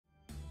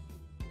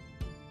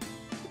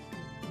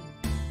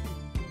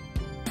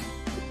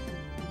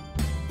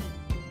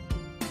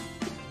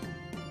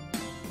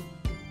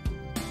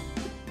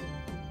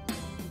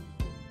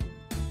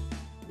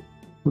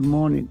Good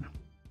morning.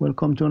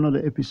 Welcome to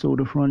another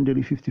episode of Run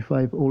Daily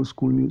 55 Old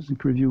School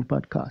Music Review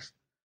Podcast.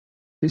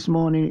 This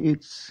morning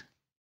it's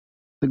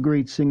the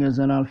great singers,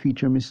 and I'll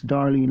feature Miss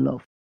Darlene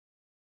Love.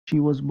 She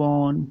was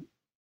born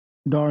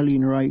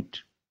Darlene Wright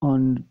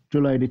on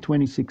July the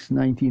 26th,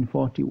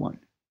 1941.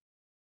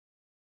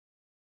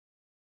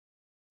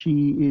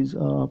 She is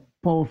a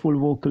powerful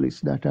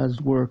vocalist that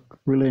has worked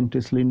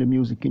relentlessly in the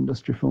music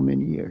industry for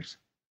many years.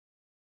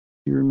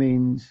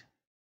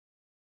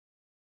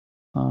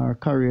 Her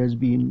career has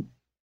been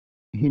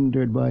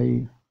hindered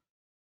by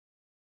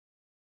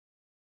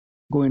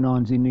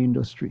going-ons in the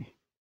industry.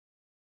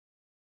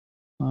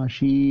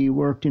 She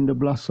worked in the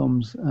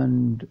Blossoms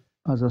and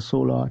as a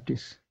solo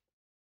artist.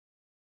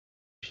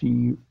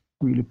 She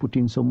really put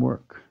in some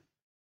work.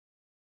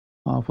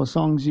 For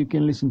songs you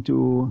can listen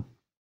to,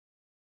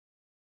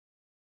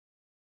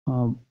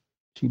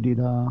 she did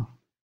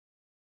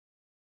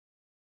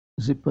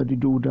Zipper the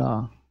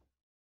Doodah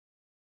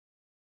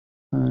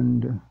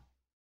and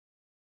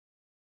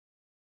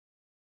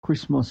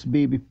Christmas,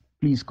 Baby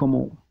Please Come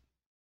Home.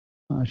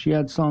 She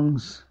had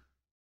songs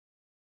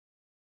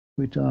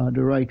with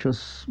the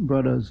Righteous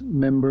Brothers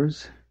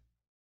members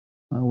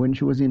when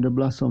she was in the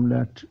Blossom,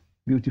 that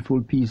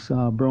beautiful piece,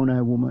 Brown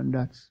Eye Woman,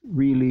 that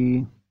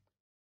really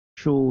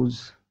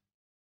shows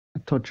a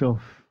touch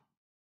of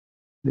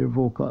their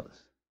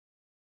vocals.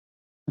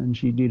 And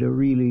she did a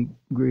really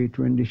great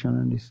rendition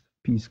on this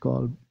piece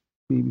called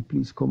Baby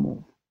Please Come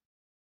Home.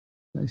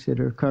 Like I said,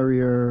 her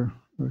career,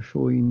 her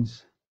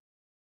showings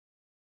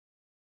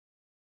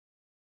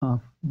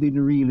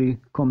didn't really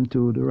come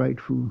to the right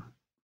fruition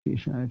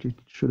that it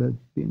should have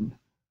been.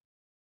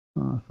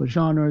 For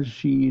genres,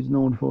 she is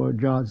known for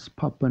jazz,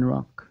 pop, and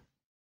rock.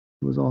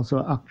 She was also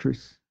an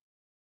actress,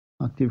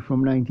 active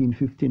from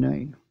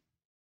 1959.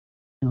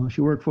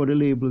 She worked for the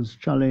labels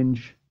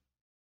Challenge,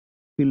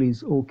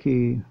 Phillies,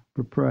 OK,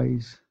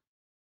 Reprise,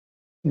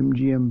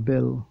 MGM,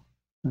 Bell,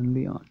 and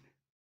Leon.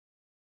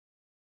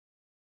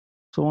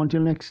 So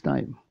until next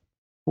time,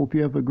 hope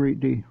you have a great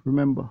day.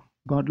 Remember,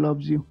 God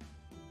loves you.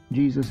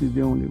 Jesus is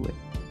the only way.